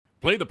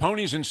Play the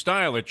ponies in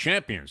style at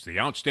Champions, the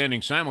outstanding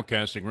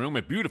simulcasting room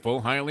at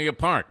beautiful Hialeah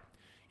Park.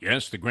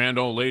 Yes, the grand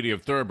old lady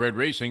of thoroughbred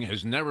racing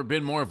has never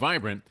been more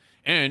vibrant,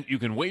 and you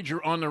can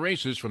wager on the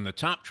races from the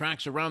top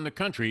tracks around the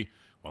country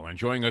while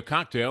enjoying a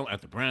cocktail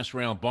at the Brass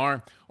Rail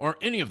Bar or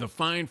any of the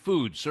fine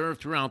food served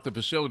throughout the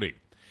facility.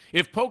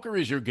 If poker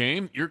is your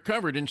game, you're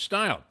covered in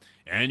style,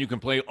 and you can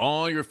play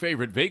all your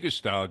favorite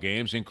Vegas-style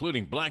games,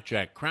 including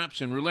blackjack, craps,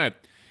 and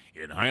roulette,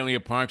 in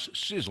Hialeah Park's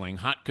sizzling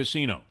hot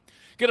casino.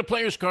 Get a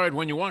player's card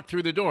when you walk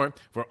through the door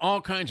for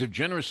all kinds of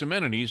generous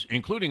amenities,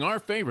 including our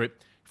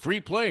favorite, free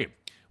play,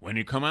 when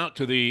you come out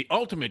to the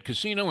ultimate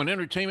casino and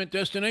entertainment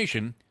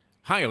destination,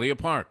 Hialeah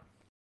Park.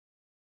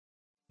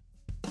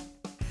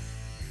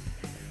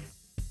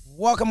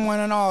 Welcome, one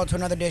and all, to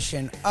another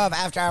edition of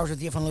After Hours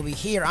with Ethan Luby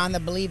here on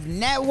the Believe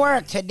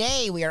Network.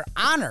 Today, we are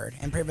honored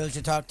and privileged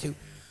to talk to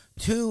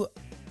two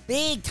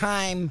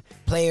big-time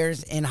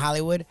players in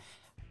Hollywood,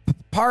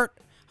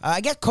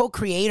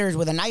 co-creators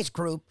with a nice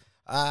group,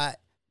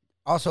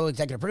 also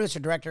executive producer,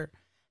 director,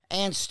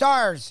 and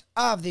stars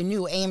of the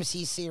new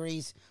AMC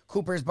series,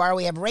 Cooper's Bar.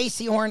 We have Ray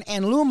Seahorn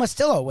and Lou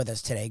Mastillo with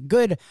us today.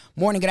 Good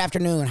morning, good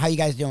afternoon. How you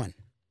guys doing?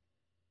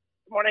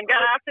 Good morning, good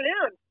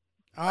afternoon.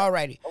 All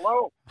righty.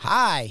 Hello.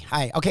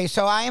 Hi. Okay,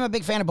 so I am a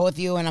big fan of both of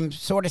you, and I'm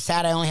sort of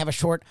sad I only have a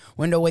short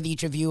window with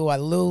each of you.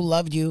 Lou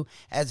loved you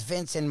as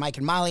Vince and Mike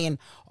and Molly in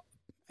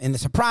The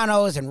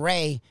Sopranos, and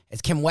Ray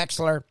as Kim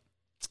Wexler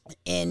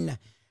in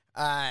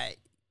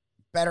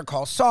Better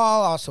Call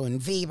Saul, also in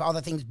Veep, all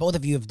the things both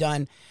of you have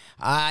done.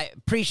 I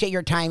appreciate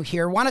your time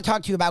here. Want to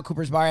talk to you about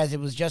Cooper's Bar as it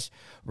was just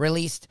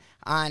released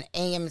on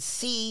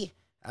AMC,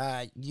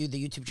 the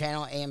YouTube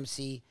channel,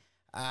 AMC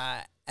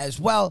as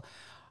well.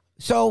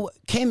 So,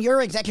 Kim,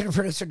 you're executive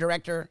producer,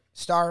 director,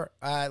 star.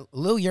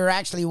 Lou, you're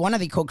actually one of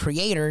the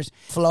co-creators.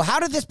 Flo,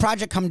 how did this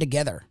project come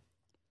together?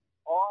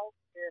 All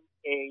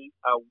in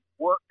a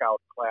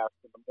workout class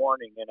in the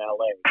morning in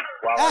L.A.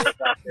 while I was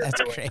out there That's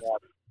doing great.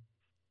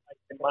 Mike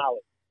and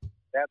Molly.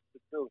 That's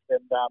the truth.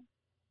 And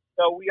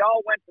so we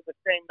all went to the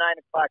same 9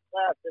 o'clock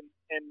class, and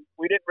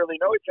we didn't really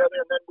know each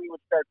other. And then we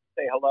would start to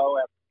say hello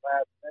after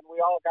class, and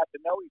we all got to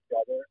know each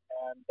other.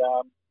 And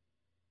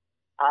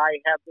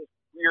I have this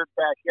weird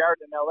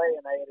backyard in L.A.,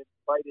 and I had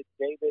invited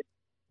David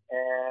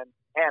and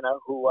Hannah,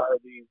 who are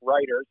the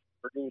writers,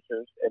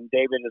 producers, and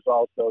David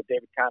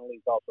Connolly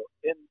is also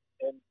in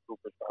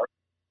Cooper's Bar.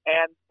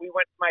 And we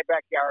went to my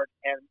backyard,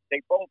 and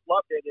they both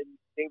loved it.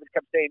 And David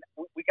kept saying,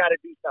 we got to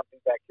do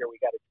something back here. We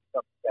got to do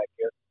something back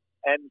here.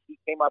 And he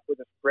came up with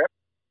a script,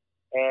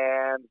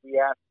 and we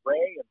asked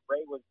Ray, and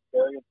Ray was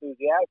very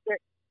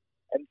enthusiastic.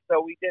 And so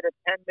we did a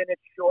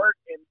 10-minute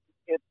short, and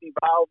it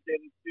evolved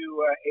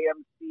into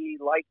AMC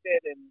liked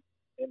it, and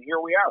here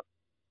we are.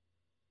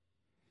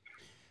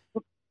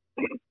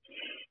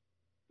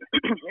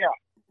 Yeah.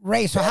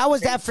 Ray, so how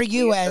was that for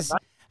you as...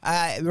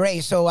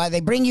 Ray, so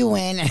they bring you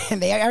in, and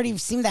they already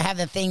seem to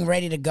have the thing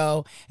ready to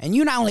go. And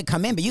you not only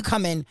come in, but you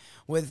come in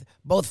with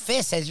both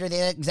fists as you're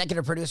the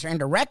executive producer and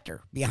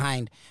director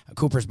behind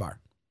Cooper's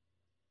Bar.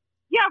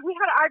 Yeah,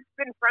 I've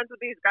been friends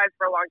with these guys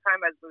for a long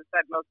time, as we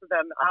said, most of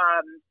them.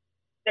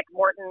 Nick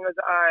Morton was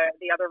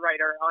the other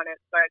writer on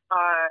it, but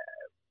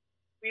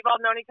we've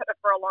all known each other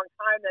for a long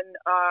time, and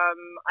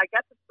I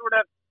guess it's sort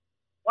of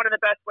one of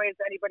the best ways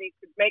anybody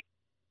could make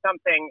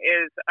something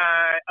is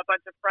a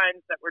bunch of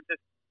friends that were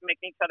just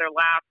making each other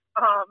laugh,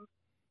 and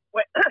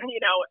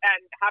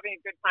having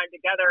a good time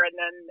together. And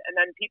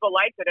then people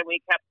liked it, and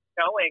we kept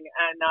going.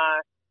 And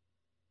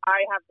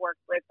I have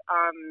worked with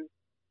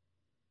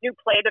new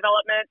play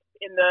development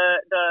in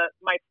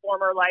my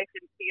former life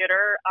in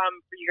theater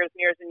for years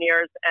and years and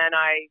years, and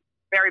I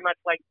very much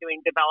like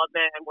doing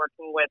development and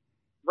working with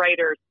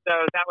writers.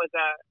 So that was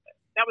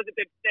a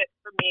good fit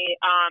for me.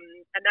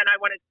 And then I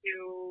wanted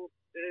to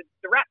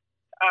direct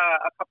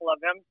a couple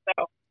of them.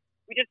 So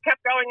we just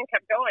kept going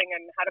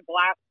and had a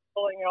blast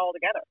pulling it all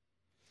together.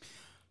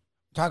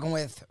 Talking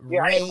with Ray.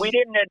 Ray. We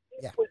didn't.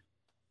 Dick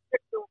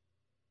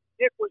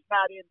was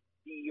not in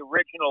the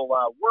original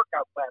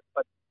workout class,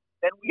 but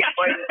then we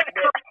invited Nick.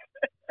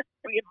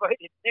 We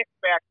invited Nick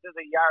back to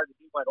the yard, and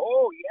he went,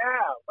 "Oh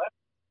yeah,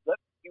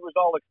 let's." He was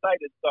all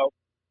excited, so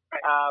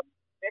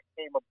Nick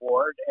came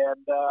aboard,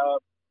 and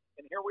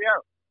here we are.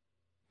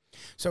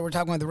 So we're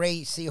talking with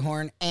Ray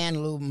Seahorn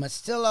and Lou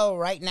Mastillo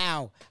right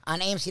now on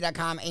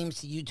AMC.com,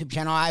 AMC YouTube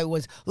channel. I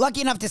was lucky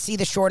enough to see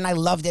the short, and I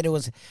loved it. It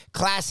was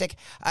classic.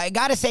 I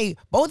got to say,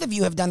 both of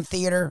you have done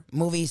theater,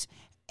 movies,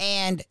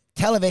 and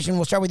television.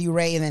 We'll start with you,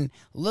 Ray, and then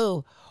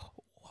Lou.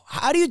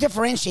 How do you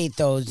differentiate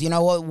those?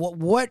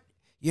 What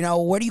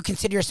do you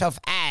consider yourself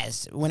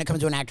as when it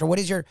comes to an actor?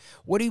 Would you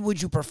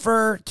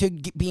prefer to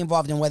be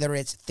involved in, whether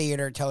it's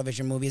theater,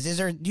 television, movies?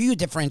 Do you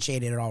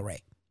differentiate it at all,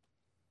 Ray?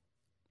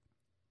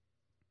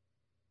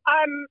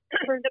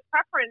 The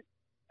preference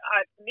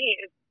to me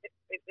is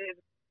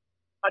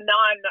a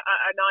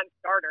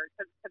non-starter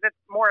because it's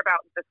more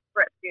about the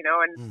script,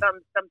 and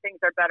some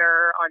things are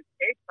better on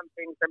stage, some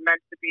things are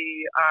meant to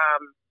be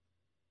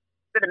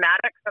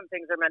cinematic, some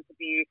things are meant to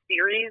be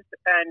series,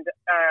 and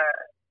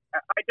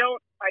I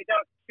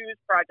don't choose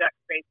projects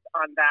based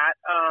on that,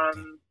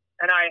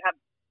 and I have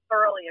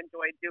thoroughly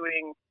enjoyed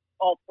doing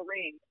all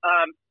three.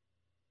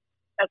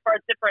 As far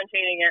as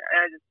differentiating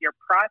your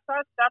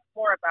process, that's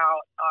more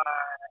about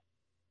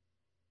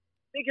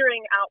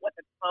figuring out what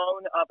the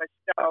tone of a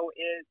show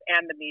is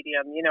and the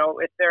medium. You know,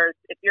 if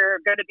you're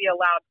going to be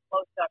allowed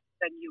close-ups,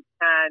 then you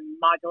can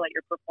modulate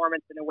your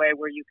performance in a way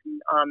where you can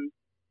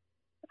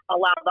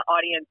allow the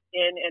audience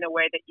in a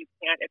way that you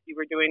can't if you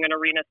were doing an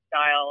arena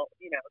style,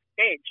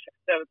 stage.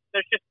 So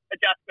there's just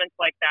adjustments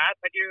like that.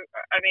 But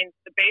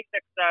the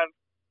basics of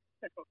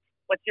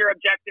what's your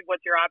objective,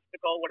 what's your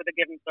obstacle, what are the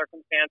given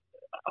circumstances,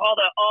 all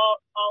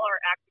our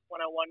Acting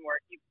 101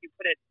 work, you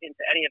put it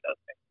into any of those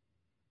things.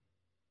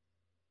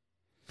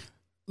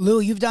 Lou,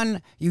 you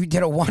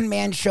did a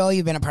one-man show.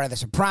 You've been a part of The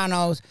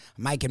Sopranos,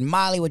 Mike and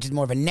Molly, which is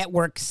more of a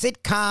network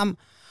sitcom.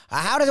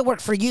 How does it work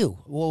for you?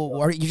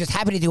 Are you just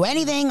happy to do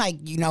anything?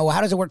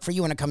 How does it work for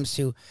you when it comes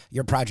to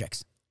your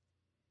projects?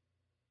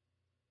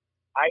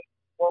 I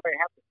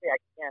have to say I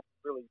can't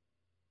really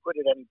put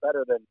it any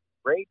better than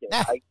Ray did.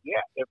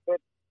 If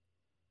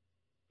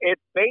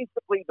it's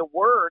basically the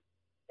word,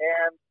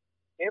 and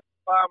if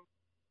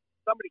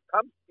somebody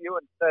comes to you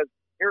and says,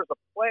 "Here's a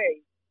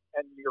play,"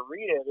 and you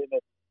read it and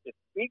it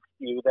speaks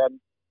to you, then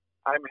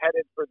I'm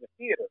headed for the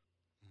theater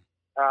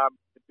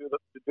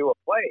to do a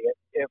play.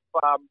 If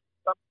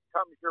something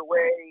comes your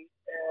way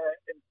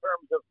in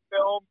terms of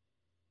film,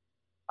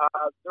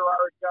 there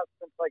are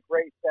adjustments, like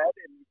Ray said,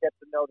 and you get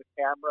to know the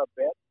camera a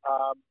bit.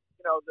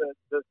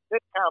 The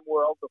sitcom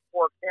world, the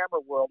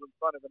four-camera world in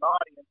front of an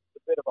audience is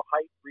a bit of a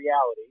heightened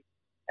reality,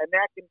 and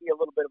that can be a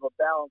little bit of a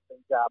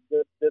balancing job.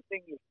 The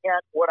thing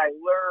what I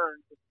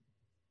learned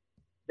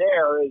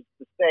there is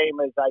the same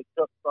as I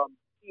took from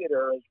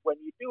theater, is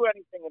when you do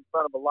anything in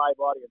front of a live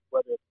audience,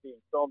 whether it's being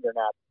filmed or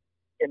not,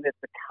 and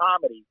it's a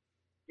comedy,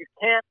 you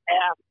can't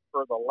ask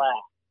for the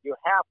laugh. You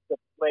have to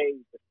play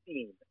the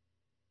scene.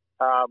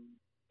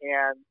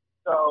 And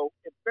so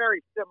it's very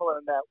similar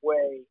in that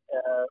way.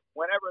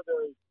 Whenever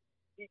there's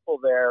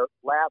people there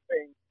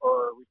laughing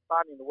or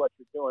responding to what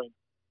you're doing,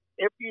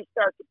 if you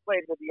start to play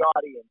to the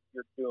audience,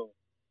 you're doomed.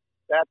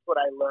 That's what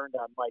I learned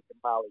on Mike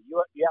and Molly. You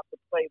have to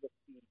play the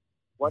scene.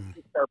 Once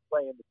you start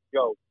playing the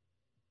joke,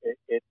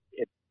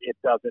 it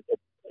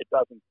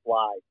doesn't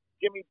fly.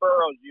 Jimmy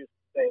Burrows used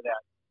to say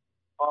that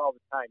all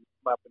the time. He'd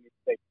come up and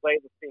he'd say, "Play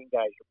the scene,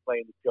 guys. You're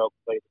playing the joke.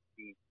 Play the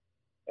scene."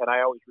 And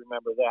I always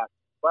remember that.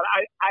 But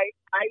I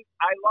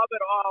love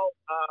it all.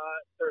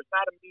 There's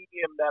not a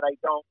medium that I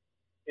don't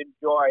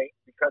enjoy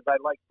because I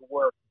like to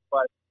work.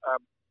 But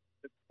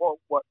to quote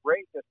what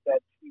Ray just said,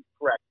 she's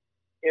correct.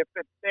 If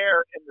it's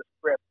there in the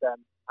script,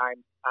 then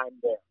I'm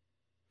there.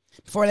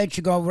 Before I let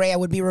you go, Ray, I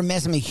would be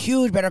remiss. I'm a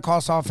huge Better Call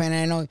Saul fan,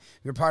 and I know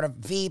you're part of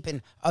Veep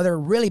and other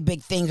really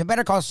big things. But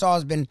Better Call Saul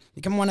has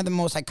become one of the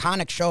most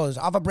iconic shows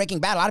off of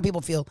Breaking Bad. A lot of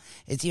people feel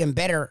it's even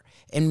better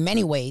in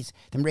many ways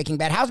than Breaking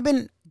Bad. How's it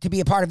been to be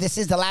a part of this?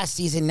 Is the last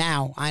season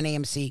now on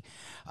AMC,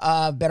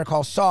 Better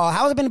Call Saul.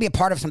 How has it been to be a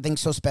part of something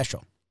so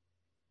special?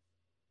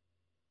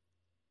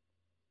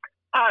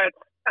 I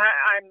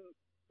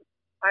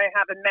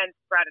have immense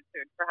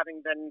gratitude for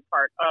having been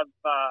part of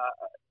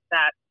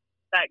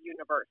that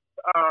universe.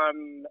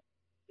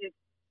 It's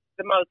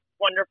the most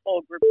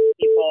wonderful group of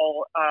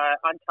people,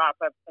 on top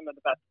of some of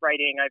the best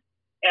writing I've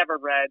ever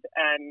read,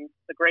 and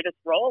the greatest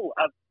role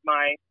of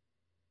my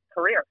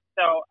career.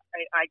 So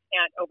I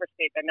can't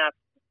overstate enough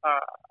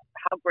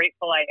how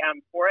grateful I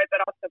am for it,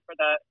 but also for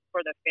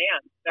the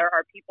fans. There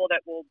are people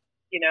that will,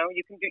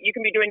 you can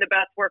be doing the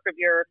best work of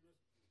your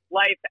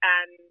life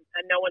and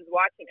no one's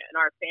watching it. And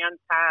our fans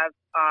have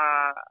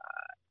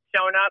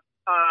shown up,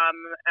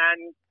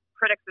 and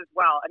critics as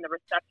well, and the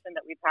reception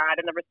that we've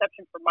had, and the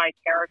reception for my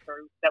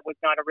character that was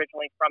not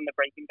originally from the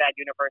Breaking Bad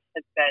universe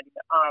has been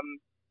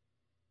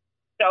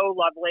so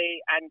lovely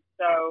and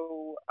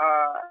so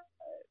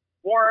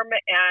warm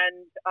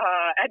and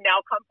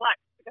now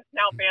complex, because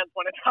now fans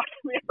want to talk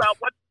to me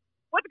about what's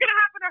going to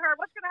happen to her,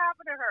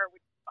 which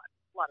is fun.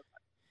 A lot of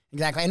fun.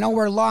 Exactly. I know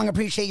we're long.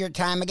 Appreciate your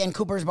time. Again,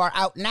 Cooper's Bar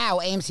out now,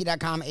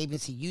 AMC.com,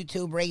 ABC,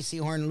 YouTube, Ray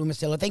Seahorn, Lou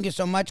Mastillo. Thank you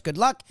so much. Good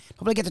luck.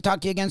 Hopefully get to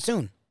talk to you again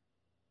soon.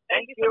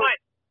 Thank you so much.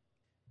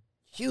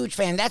 Huge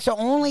fan. That's the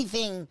only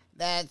thing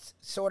that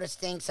sort of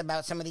stinks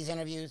about some of these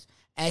interviews,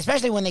 and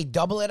especially when they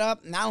double it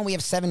up. Not only we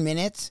have 7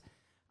 minutes,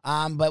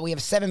 but we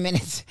have 7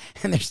 minutes,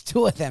 and there's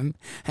 2 of them.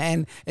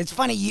 And it's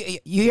funny.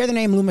 You hear the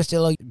name Lou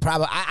Mastillo.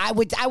 Probably, I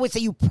would say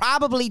you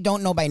probably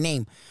don't know by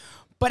name.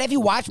 But if you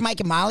watch Mike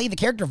and Molly, the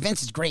character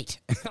Vince is great.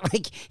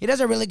 He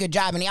does a really good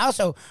job. And he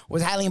also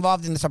was highly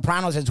involved in The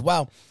Sopranos as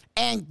well.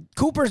 And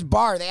Cooper's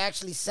Bar, they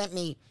actually sent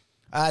me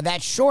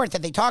that short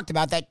that they talked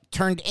about that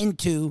turned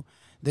into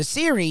the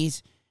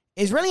series,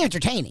 is really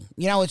entertaining.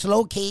 It's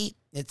low-key.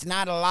 It's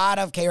not a lot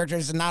of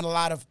characters and not a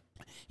lot of,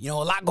 a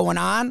lot going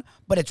on.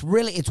 But it's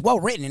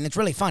well-written and it's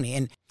really funny.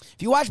 And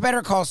if you watch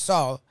Better Call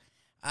Saul,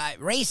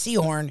 Ray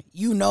Seahorn,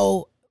 you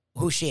know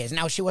who she is.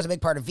 Now, she was a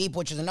big part of Veep,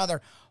 which is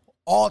another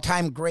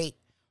all-time great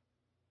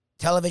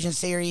television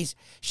series.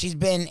 She's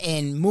been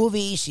in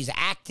movies. She's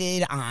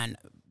acted on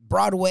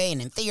Broadway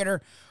and in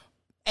theater.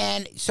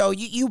 And so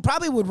you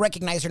probably would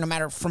recognize her no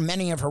matter from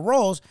many of her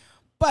roles,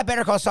 but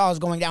Better Call Saul is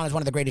going down as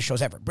one of the greatest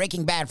shows ever.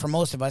 Breaking Bad, for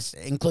most of us,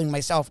 including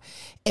myself,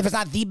 if it's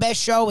not the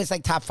best show, it's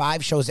like top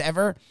 5 shows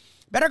ever.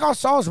 Better Call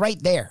Saul is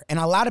right there, and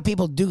a lot of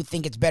people do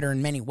think it's better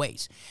in many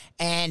ways.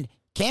 And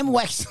Kim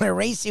Wexler,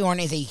 Ray Seahorn,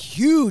 is a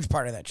huge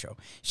part of that show.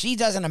 She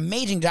does an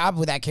amazing job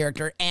with that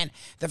character, and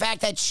the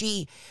fact that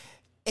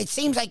it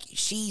seems like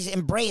she's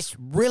embraced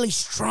really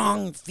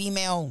strong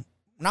female,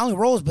 not only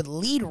roles, but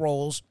lead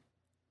roles,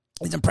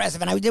 is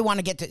impressive. And I did want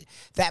to get to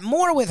that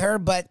more with her,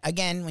 but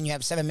again, when you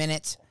have 7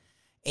 minutes,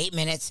 8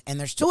 minutes, and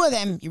there's 2 of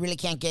them, you really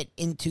can't get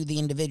into the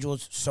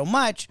individuals so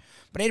much,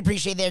 but I'd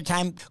appreciate their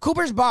time.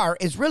 Cooper's Bar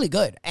is really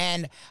good,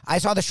 and I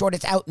saw the short.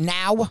 It's out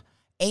now,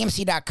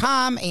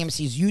 AMC.com,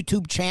 AMC's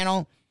YouTube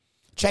channel.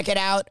 Check it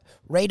out.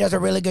 Ray does a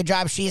really good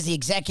job. She is the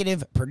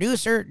executive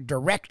producer,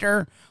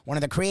 director, one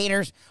of the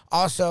creators.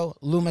 Also,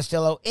 Lou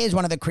Mastillo is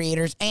one of the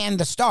creators and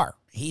the star.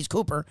 He's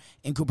Cooper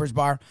in Cooper's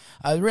Bar.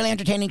 A really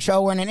entertaining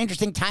show. We're in an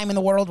interesting time in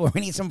the world where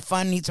we need some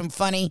fun, need some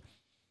funny.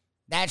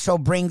 That show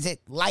brings it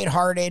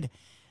lighthearted,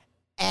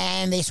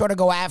 and they sort of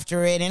go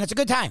after it, and it's a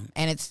good time.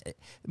 And it's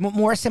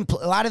more simple.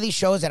 A lot of these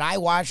shows that I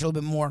watch are a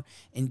little bit more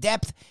in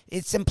depth.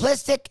 It's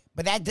simplistic,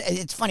 but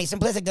it's funny.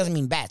 Simplistic doesn't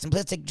mean bad.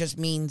 Simplistic just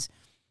means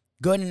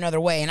good in another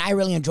way. And I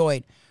really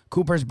enjoyed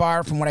Cooper's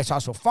Bar from what I saw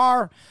so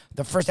far.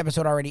 The first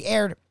episode already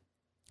aired.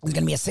 It's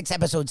going to be a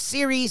 6-episode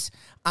series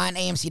on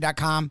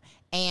AMC.com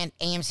and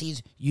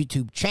AMC's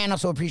YouTube channel.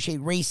 So appreciate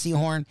Ray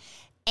Seahorn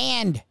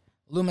and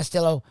Lou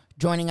Mastillo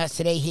joining us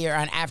today here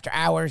on After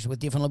Hours with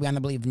Different Lobby on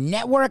the Believe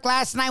Network.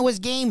 Last night was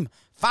Game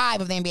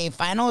 5 of the NBA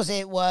Finals.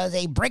 It was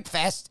a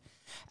brickfest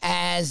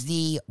as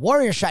the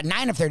Warriors shot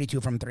 9 of 32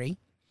 from 3.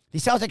 The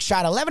Celtics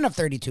shot 11 of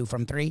 32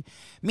 from 3,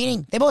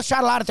 meaning they both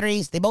shot a lot of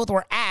threes. They both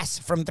were ass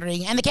from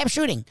 3, and they kept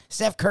shooting.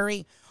 Steph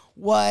Curry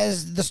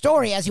was the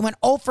story as he went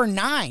 0 for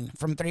 9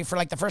 from 3 for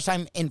like the first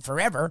time in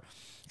forever.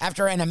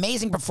 After an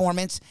amazing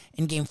performance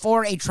in Game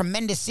 4, a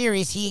tremendous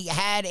series, he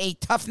had a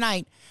tough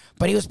night,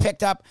 but he was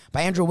picked up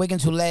by Andrew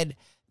Wiggins, who led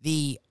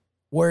the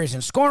Warriors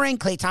in scoring.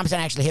 Klay Thompson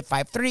actually hit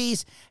 5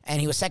 threes,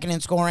 and he was second in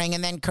scoring,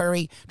 and then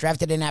Curry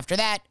drafted in after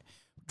that.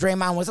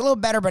 Draymond was a little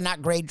better, but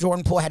not great.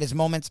 Jordan Poole had his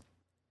moments.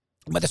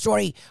 But the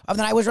story of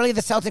the night was really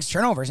the Celtics'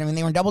 turnovers. I mean,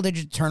 they were in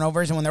double-digit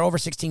turnovers, and when they're over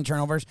 16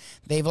 turnovers,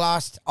 they've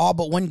lost all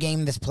but one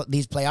game these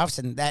playoffs,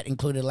 and that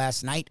included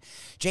last night.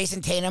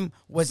 Jason Tatum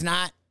was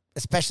not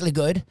especially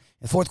good. In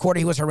the fourth quarter,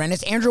 he was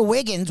horrendous. Andrew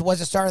Wiggins was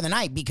the star of the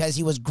night because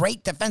he was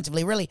great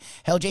defensively, really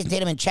held Jason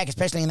Tatum in check,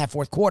 especially in that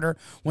fourth quarter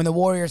when the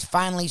Warriors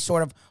finally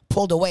sort of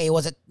pulled away. It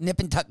was a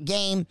nip-and-tuck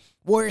game.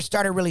 Warriors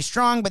started really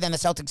strong, but then the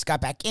Celtics got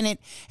back in it.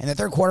 And the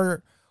third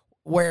quarter,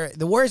 where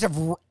the Warriors have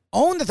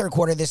owned the third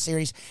quarter of this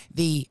series,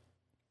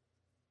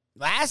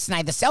 last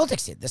night, the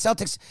Celtics did. The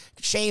Celtics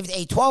shaved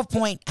a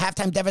 12-point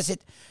halftime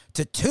deficit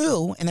to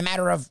 2 in the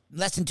matter of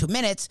less than 2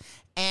 minutes,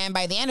 and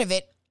by the end of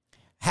it,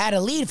 had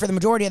a lead for the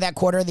majority of that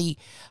quarter.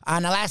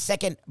 On the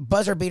last-second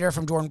buzzer beater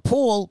from Jordan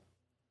Poole,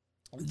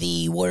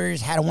 the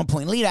Warriors had a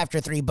 1-point lead after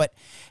 3, but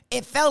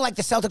it felt like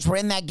the Celtics were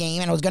in that game,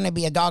 and it was going to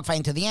be a dogfight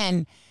until the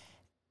end,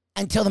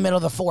 until the middle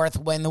of the fourth,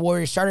 when the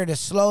Warriors started to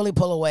slowly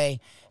pull away,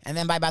 and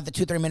then by about the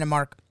 2-3 minute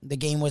mark, the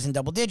game was in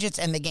double digits,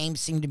 and the game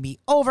seemed to be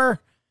over.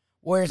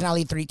 Warriors now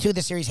lead 3-2.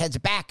 The series heads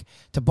back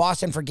to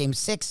Boston for Game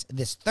 6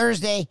 this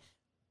Thursday.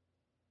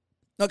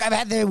 Look, I've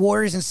had the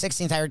Warriors in 6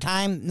 the entire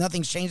time.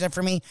 Nothing's changed that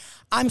for me.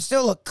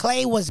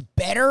 Clay was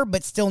better,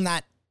 but still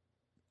not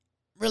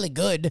really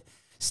good.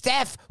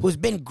 Steph, who's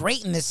been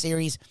great in this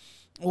series,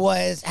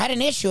 had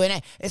an issue,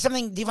 and it's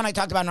something Diva and I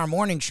talked about in our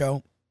morning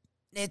show.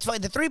 It's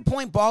like the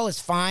 3-point ball is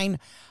fine.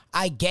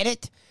 I get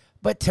it,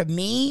 but to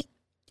me,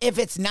 if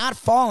it's not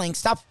falling,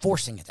 stop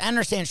forcing it. I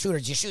understand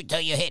shooters, you shoot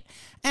till you hit.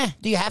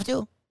 Do you have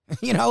to?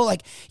 You know,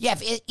 like, yeah,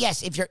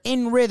 if you're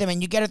in rhythm and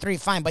you get a 3,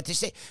 fine. But to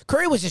say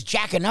Curry was just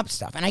jacking up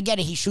stuff, and I get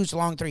it, he shoots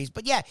long threes.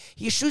 But yeah,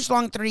 he shoots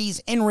long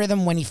threes in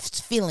rhythm when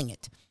he's feeling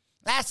it.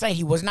 Last night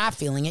he was not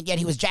feeling it, yet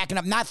he was jacking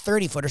up not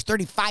 30-footers,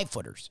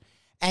 35-footers,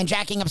 and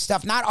jacking up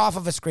stuff not off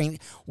of a screen,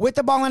 with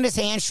the ball in his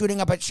hand,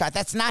 shooting up a shot.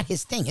 That's not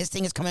his thing. His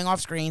thing is coming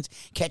off screens,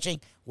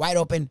 catching wide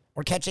open,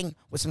 or catching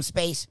with some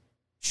space,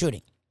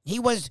 shooting. He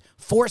was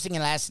forcing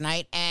it last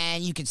night,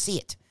 and you could see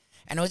it.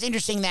 And it was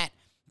interesting that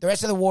the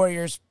rest of the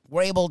Warriors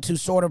were able to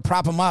sort of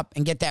prop him up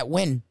and get that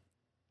win.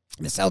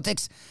 The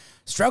Celtics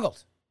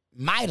struggled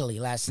mightily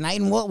last night,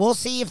 and we'll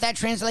see if that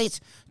translates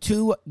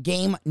to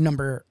game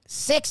number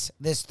 6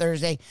 this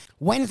Thursday.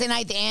 Wednesday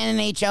night, the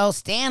NHL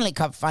Stanley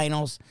Cup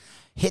Finals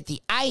hit the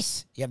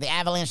ice. You have the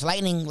Avalanche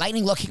Lightning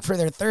looking for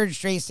their 3rd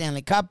straight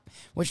Stanley Cup,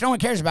 which no one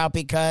cares about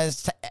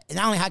because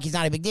not only hockey's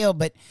not a big deal,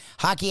 but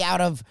hockey out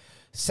of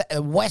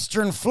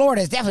Western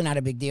Florida is definitely not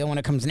a big deal when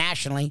it comes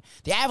nationally.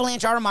 The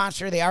Avalanche are a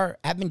monster. They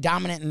have been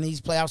dominant in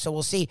these playoffs, so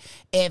we'll see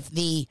if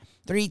the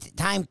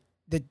three-time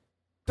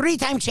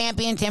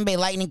champion Tampa Bay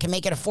Lightning can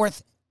make it a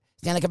 4th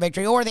Stanley Cup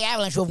victory, or the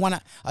Avalanche, who have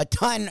won a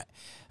ton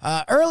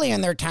early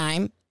in their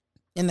time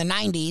in the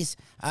 90s,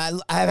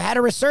 have had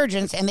a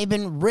resurgence, and they've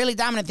been really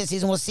dominant this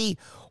season. We'll see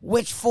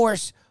which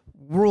force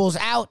rules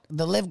out.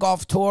 The Live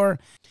Golf Tour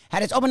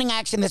had its opening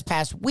action this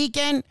past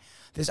weekend.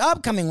 This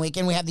upcoming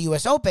weekend, we have the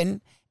U.S.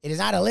 Open. It is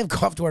not a Live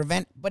Golf Tour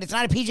event, but it's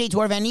not a PGA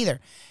Tour event either.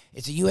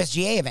 It's a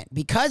USGA event.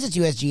 Because it's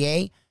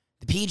USGA,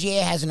 the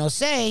PGA has no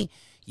say.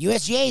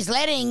 USGA is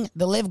letting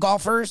the Live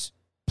golfers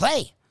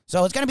play.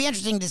 So it's going to be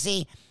interesting to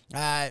see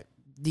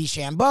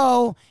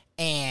DeChambeau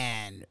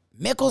and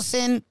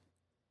Mickelson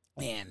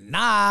and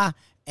Na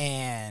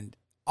and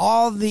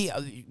all the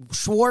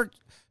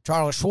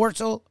Charles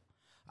Schwartzel.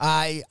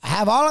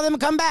 Have all of them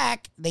come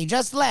back. They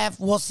just left.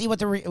 We'll see what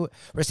the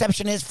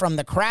reception is from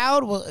the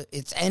crowd.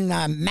 It's in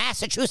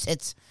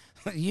Massachusetts.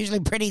 Usually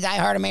pretty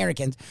diehard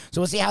Americans.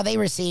 So we'll see how they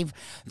receive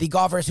the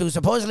golfers who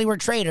supposedly were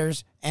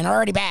traders and are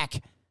already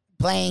back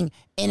playing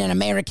in an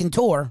American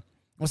tour.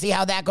 We'll see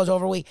how that goes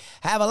over. We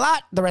have a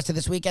lot the rest of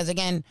this week, as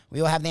again,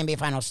 we will have the NBA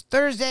Finals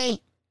Thursday.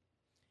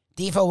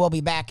 Defo will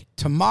be back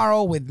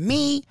tomorrow with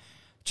me.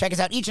 Check us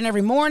out each and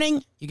every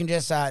morning. You can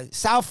just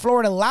South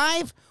Florida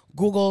Live,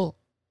 Google,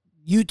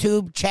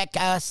 YouTube, check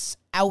us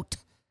out.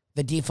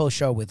 The Defo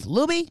Show with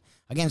Luby.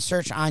 Again,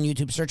 search on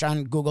YouTube, search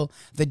on Google,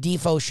 The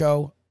Defo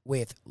Show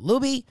with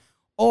Luby,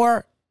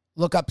 or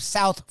look up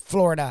South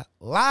Florida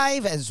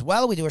Live as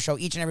well. We do a show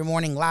each and every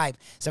morning live,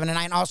 7 to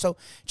 9. Also,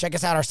 check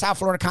us out, our South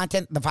Florida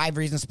content, the 5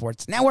 Reasons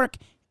Sports Network.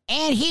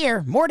 And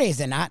here, more days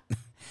than not,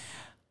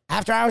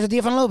 After Hours with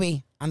Defo and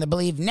Luby on the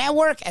Believe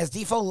Network, as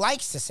Defo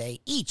likes to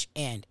say, each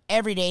and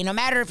every day, no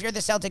matter if you're the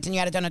Celtics and you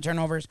had a ton of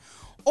turnovers,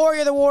 or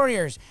you're the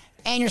Warriors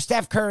and you're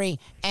Steph Curry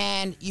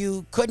and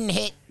you couldn't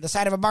hit the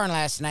side of a barn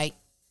last night,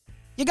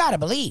 you gotta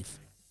believe.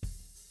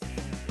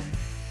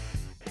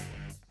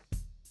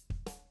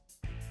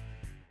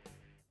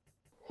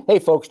 Hey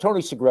folks,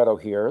 Tony Segreto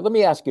here. Let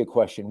me ask you a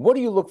question. What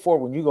do you look for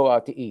when you go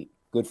out to eat?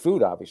 Good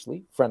food,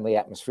 obviously, friendly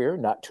atmosphere,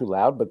 not too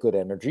loud, but good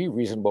energy,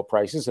 reasonable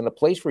prices, and a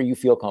place where you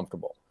feel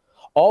comfortable.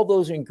 All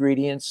those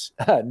ingredients,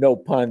 no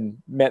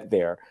pun meant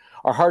there,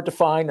 are hard to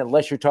find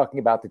unless you're talking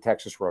about the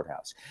Texas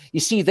Roadhouse. You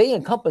see, they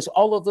encompass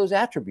all of those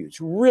attributes.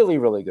 Really,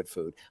 really good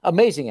food,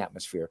 amazing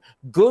atmosphere,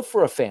 good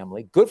for a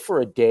family, good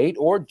for a date,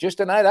 or just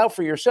a night out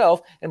for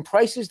yourself, and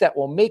prices that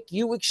will make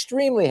you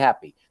extremely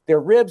happy. Their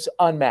ribs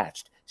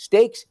unmatched.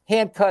 Steaks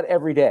hand-cut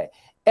every day.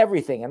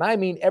 Everything, and I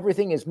mean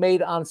everything, is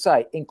made on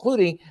site,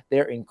 including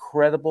their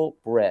incredible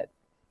bread.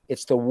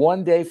 It's the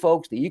one day,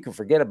 folks, that you can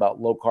forget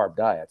about low-carb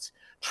diets.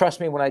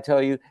 Trust me when I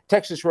tell you,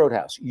 Texas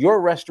Roadhouse,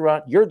 your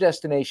restaurant, your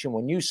destination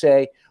when you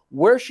say,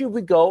 where should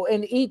we go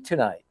and eat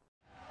tonight?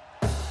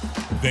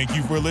 Thank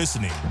you for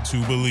listening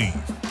to Believe.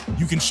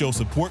 You can show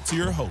support to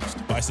your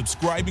host by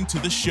subscribing to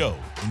the show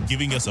and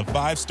giving us a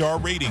 5-star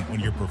rating on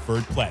your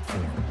preferred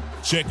platform.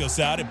 Check us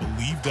out at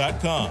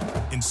Believe.com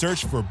and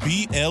search for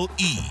BLEAV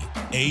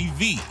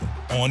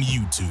on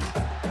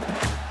YouTube.